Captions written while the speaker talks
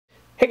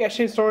Hey guys,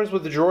 Shane Storms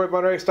with the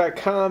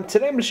DroidMonitoring.com.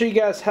 Today I'm going to show you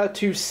guys how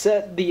to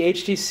set the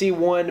HTC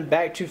One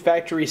back to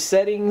factory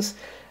settings.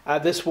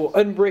 This will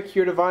unbrick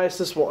your device,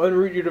 this will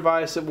unroot your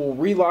device, it will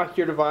relock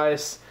your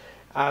device.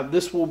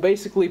 This will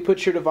basically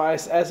put your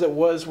device as it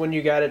was when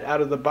you got it out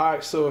of the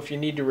box, so if you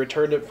need to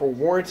return it for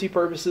warranty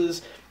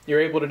purposes,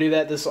 you're able to do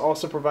that. This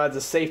also provides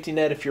a safety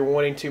net if you're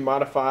wanting to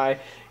modify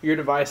your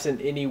device in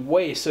any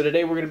way. So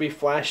today we're going to be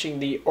flashing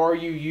the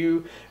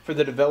RUU for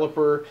the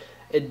developer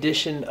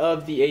edition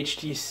of the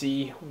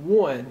HTC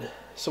One.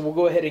 So we'll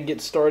go ahead and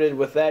get started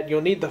with that. You'll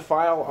need the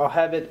file. I'll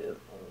have it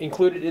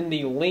included in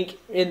the link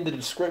in the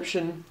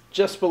description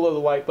just below the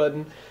like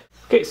button.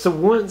 Okay, so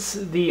once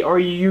the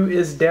RUU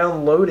is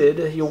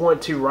downloaded, you'll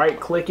want to right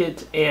click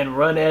it and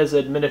run as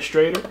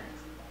administrator.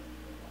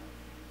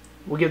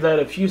 We'll give that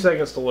a few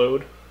seconds to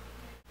load.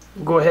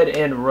 Go ahead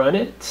and run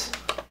it.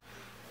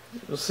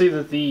 You'll see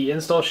that the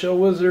install shell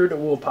wizard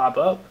will pop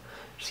up.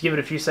 Just give it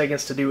a few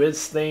seconds to do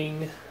its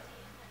thing.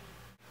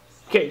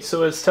 Okay,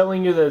 so it's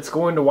telling you that it's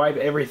going to wipe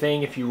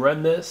everything if you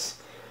run this.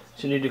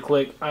 So you need to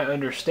click I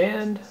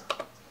understand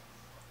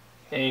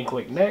and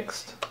click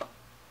next.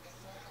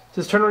 It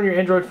says turn on your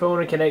Android phone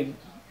and connect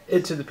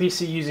it to the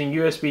PC using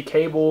USB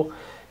cable.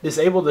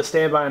 Disable the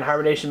standby and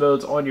hibernation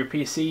modes on your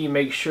PC.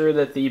 Make sure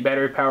that the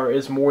battery power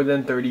is more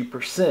than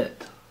 30%.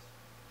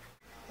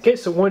 Okay,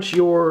 so once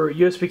your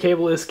USB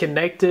cable is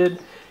connected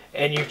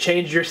and you've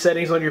changed your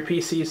settings on your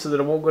PC so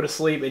that it won't go to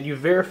sleep, and you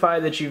verify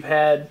that you've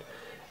had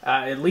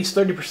at least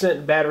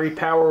 30% battery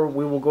power,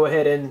 we will go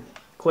ahead and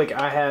click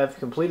I have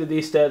completed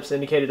these steps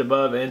indicated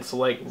above and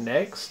select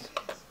next.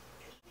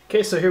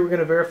 Okay, so here we're going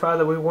to verify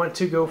that we want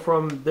to go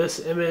from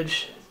this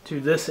image to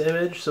this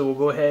image, so we'll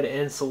go ahead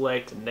and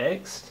select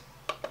next.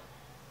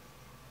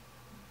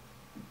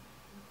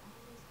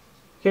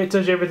 Okay, it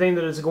tells you everything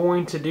that it's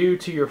going to do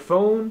to your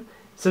phone.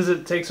 It says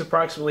it takes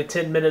approximately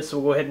 10 minutes, so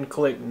we'll go ahead and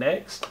click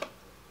next.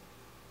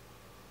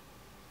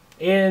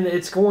 And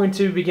it's going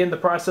to begin the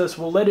process.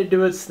 We'll let it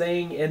do its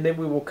thing and then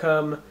we will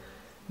come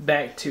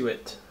back to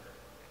it.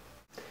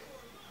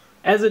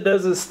 As it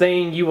does its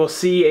thing, you will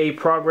see a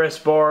progress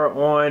bar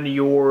on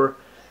your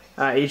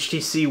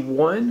HTC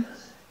One.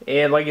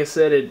 And like I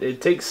said,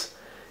 it takes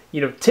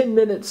 10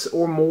 minutes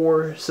or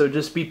more, so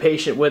just be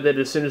patient with it.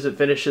 As soon as it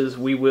finishes,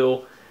 we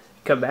will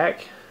come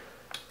back.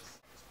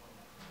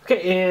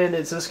 Okay, and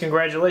it says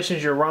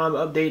congratulations, your ROM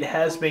update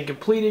has been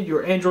completed.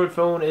 Your Android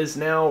phone is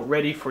now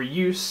ready for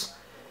use.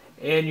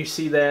 And you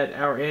see that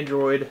our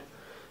Android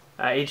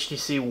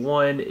HTC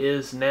One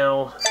is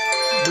now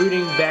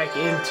booting back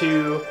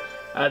into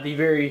the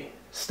very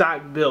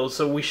stock build.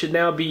 So we should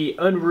now be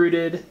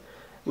unrooted.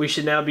 We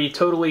should now be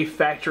totally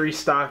factory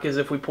stock, as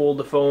if we pulled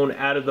the phone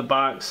out of the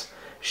box.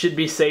 Should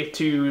be safe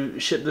to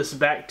ship this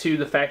back to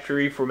the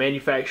factory for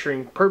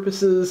manufacturing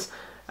purposes,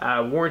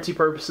 warranty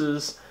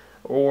purposes,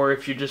 or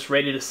if you're just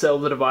ready to sell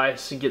the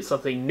device and get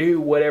something new,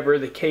 whatever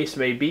the case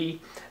may be.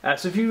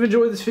 So if you've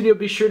enjoyed this video,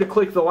 be sure to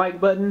click the like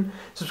button.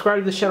 Subscribe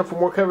to this channel for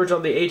more coverage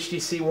on the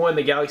HTC One,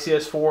 the Galaxy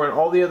S4, and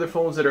all the other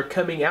phones that are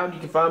coming out. You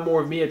can find more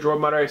of me at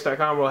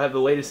DroidMonitoring.com, where I'll have the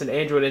latest in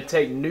Android and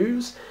tech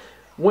news.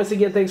 Once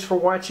again, thanks for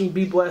watching.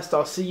 Be blessed.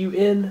 I'll see you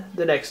in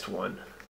the next one.